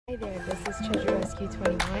there, this is Treasure Rescue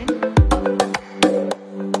 21.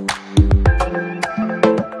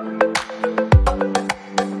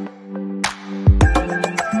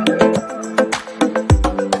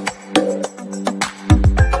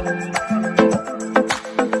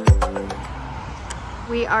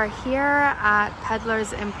 We are here at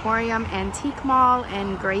Peddler's Emporium Antique Mall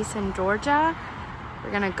in Grayson, Georgia.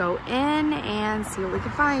 We're gonna go in and see what we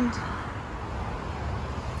can find.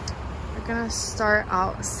 We're gonna start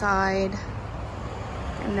outside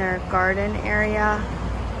in their garden area.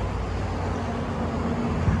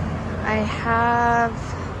 I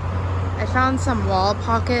found some wall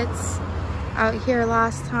pockets out here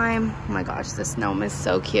last time. Oh my gosh, this gnome is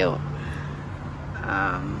so cute.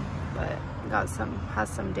 But has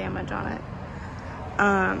some damage on it.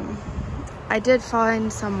 I did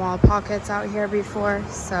find some wall pockets out here before,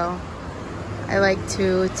 so I like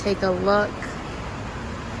to take a look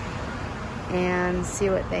and see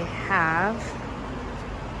what they have.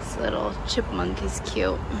 This little chipmunk is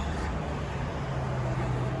cute.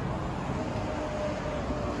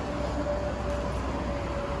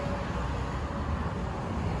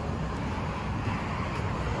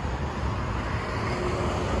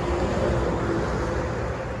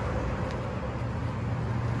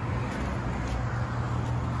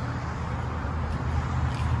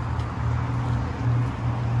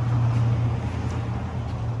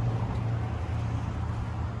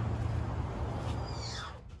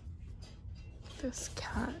 This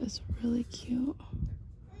cat is really cute.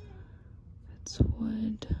 It's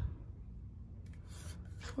wood.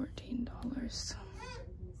 $14. I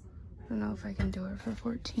don't know if I can do it for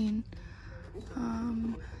 14.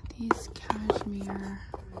 These cashmere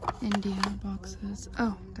Indian boxes.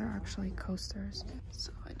 Oh, they're actually coasters,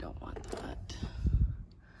 so I don't want that.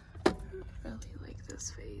 I really like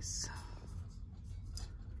this vase.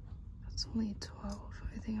 It's only 12.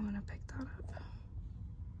 I think I'm gonna pick that up.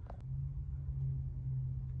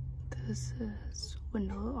 This is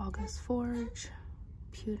Wendell August Forge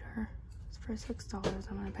pewter. It's for $6.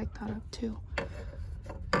 I'm gonna pick that up too.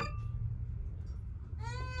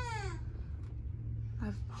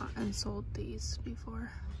 I've bought and sold these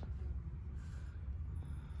before,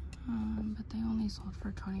 but they only sold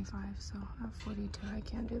for 25, so at 42 I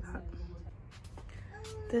can't do that.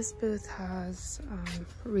 This booth has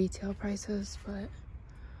retail prices, but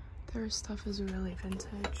their stuff is really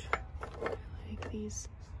vintage. I like these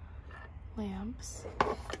lamps.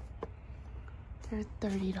 They're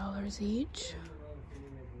 $30 each.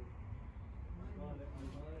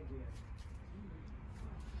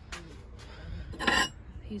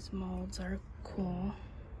 These molds are cool.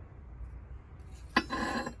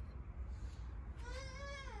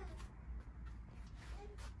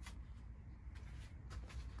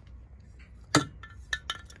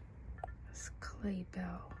 This clay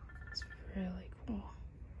bell is really cool,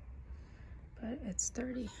 but it's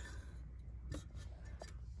dirty.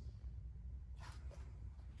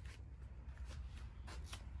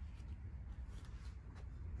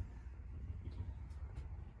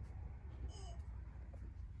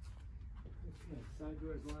 This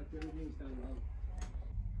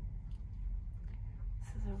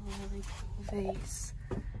is a really cool vase.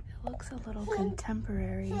 It looks a little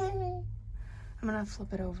contemporary. I'm gonna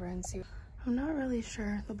flip it over and see. I'm not really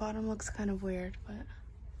sure. The bottom looks kind of weird, but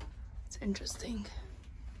it's interesting.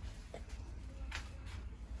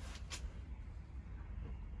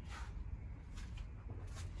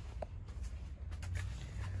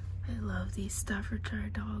 I love these Staffordshire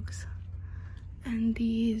dogs. And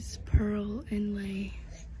these pearl inlay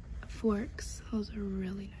forks, those are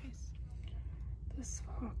really nice. This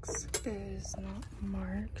box is not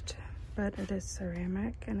marked, but it is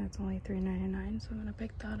ceramic and it's only $3.99, so I'm gonna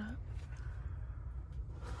pick that up.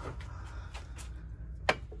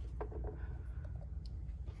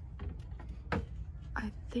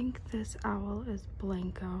 I think this owl is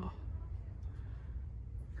Blanco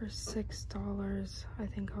for $6. I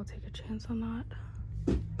think I'll take a chance on that.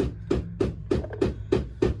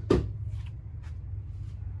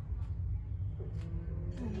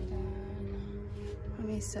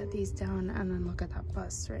 Set these down and then look at that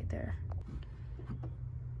bust right there.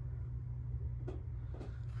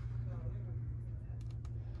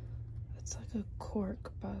 It's like a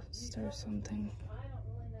cork bust or something.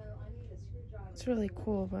 It's really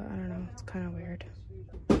cool, but I don't know, it's kind of weird.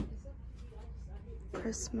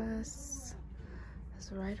 Christmas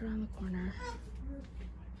is right around the corner.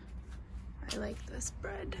 I like this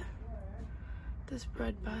bread. This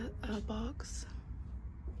bread box.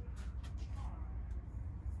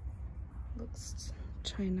 Looks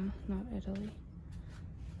China, not Italy.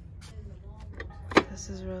 This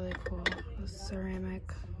is really cool. This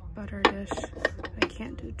ceramic butter dish. I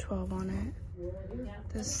can't do 12 on it.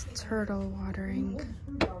 This turtle watering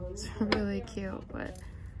is really cute, but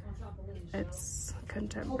it's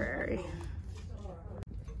contemporary.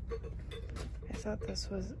 I thought this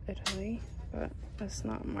was Italy, but it's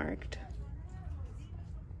not marked.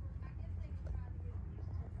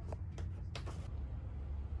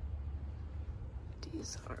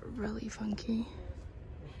 These are really funky.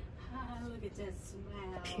 Look at this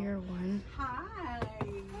smile. Pier 1. Hi.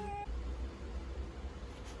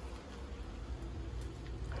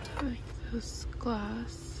 I like this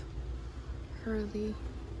glass. Hurley.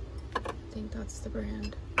 I think that's the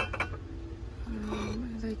brand. I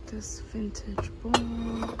like this vintage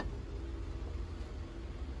bowl.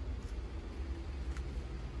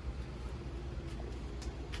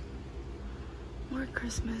 More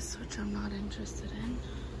Christmas, which I'm not interested in.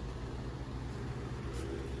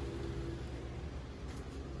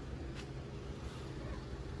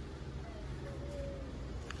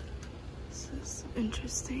 This is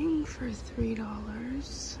interesting for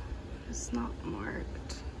 $3. It's not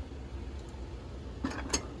marked.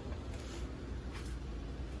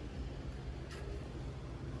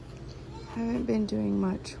 I haven't been doing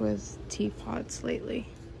much with teapots lately.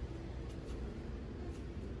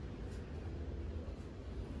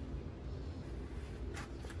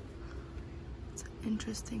 It's an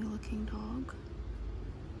interesting looking dog.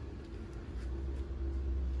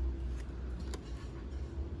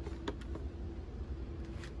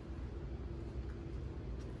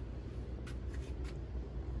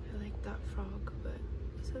 I like that frog, but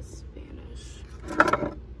it says Spanish.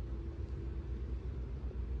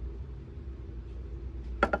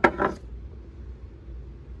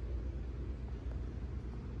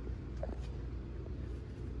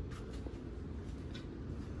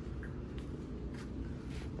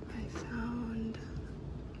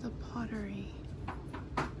 Pottery.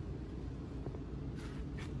 I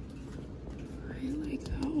like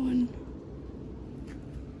that one.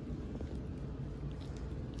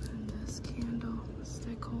 And this candle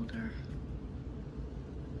stick holder.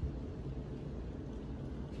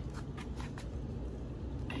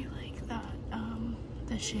 I like that,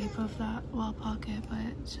 the shape of that wall pocket, but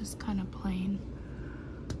it's just kind of plain.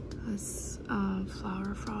 This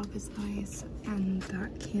flower frog is nice, and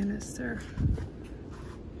that canister.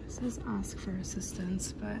 It says ask for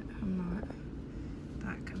assistance, but I'm not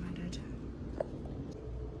that committed.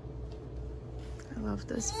 I love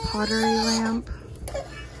this pottery lamp.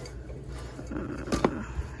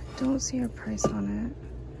 Don't see a price on it.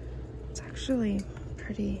 It's actually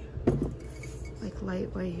pretty, like,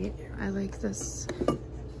 lightweight. I like this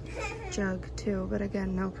jug too, but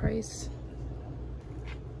again, no price.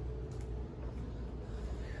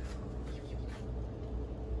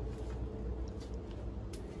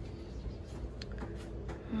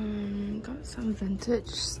 Got some vintage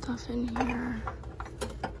stuff in here.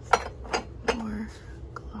 More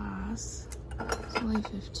glass. It's only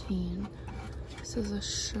 15. This is a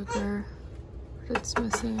sugar, but it's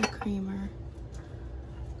missing a creamer.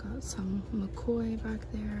 Got some McCoy back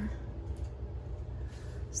there.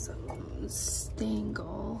 Some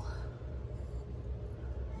Stangl.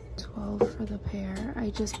 12 for the pair.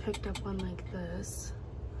 I just picked up one like this.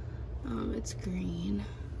 It's green.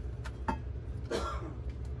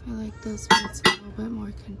 I like this, but it's a little bit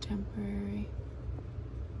more contemporary.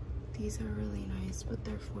 These are really nice, but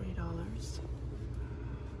they're $40.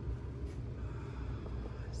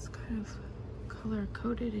 It's kind of color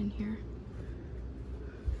coded in here.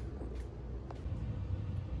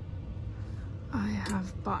 I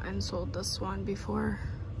have bought and sold this one before.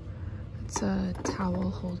 It's a towel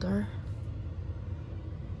holder.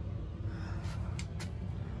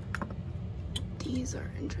 These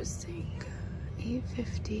are interesting.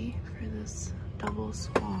 $8.50 for this double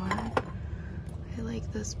swan. I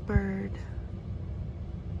like this bird.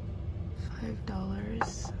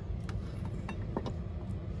 $5.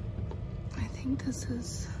 I think this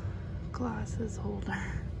is glasses holder.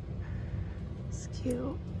 It's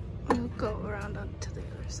cute. We'll go around onto the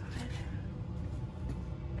other side.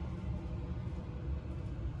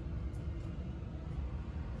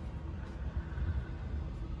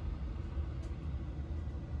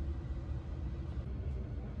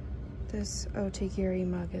 This Otagiri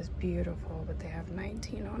mug is beautiful, but they have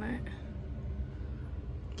 19 on it.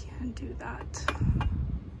 Can't do that.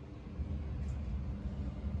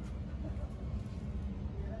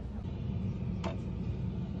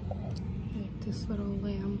 Like this little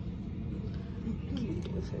lamb. Can't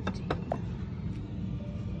do 15.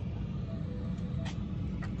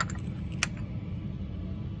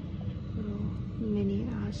 Little mini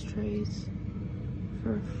ashtrays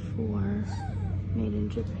for $4. made in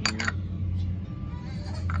Japan.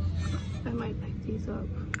 I might pick these up.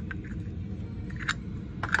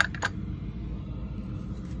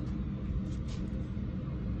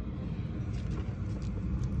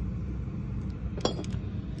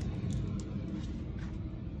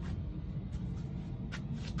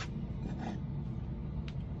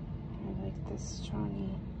 I like this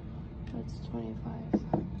Johnny. That's 25.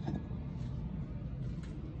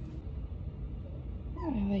 I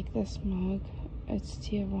like this mug. It's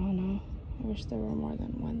Tijuana. I wish there were more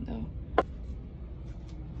than one though.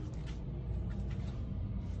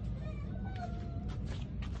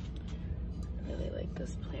 I really like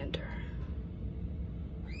this planter.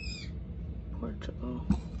 Portugal.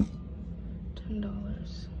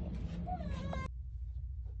 $10.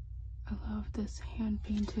 I love this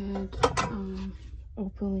hand-painted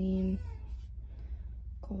opaline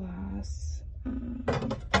glass.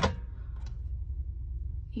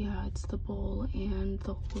 Yeah, it's the bowl and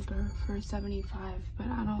the holder for 75, but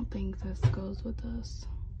I don't think this goes with this.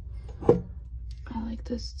 I like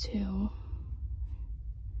this too.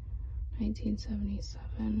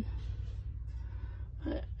 1977.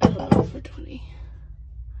 But I bought it for 20.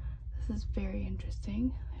 This is very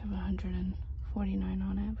interesting. I have 149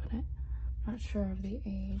 on it, but I'm not sure of the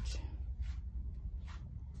age.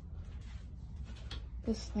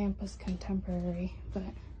 This lamp was contemporary, but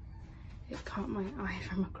it caught my eye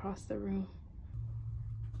from across the room.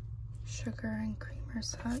 Sugar and creamer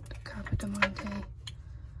set, Capa de Monte.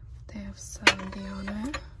 They have 70 on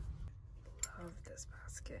it. Love this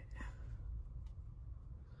basket.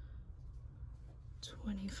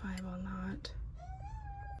 25 on that.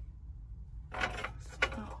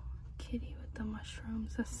 Oh, kitty with the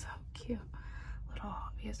mushrooms. That's so cute. Little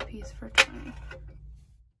hobbyist piece for 20.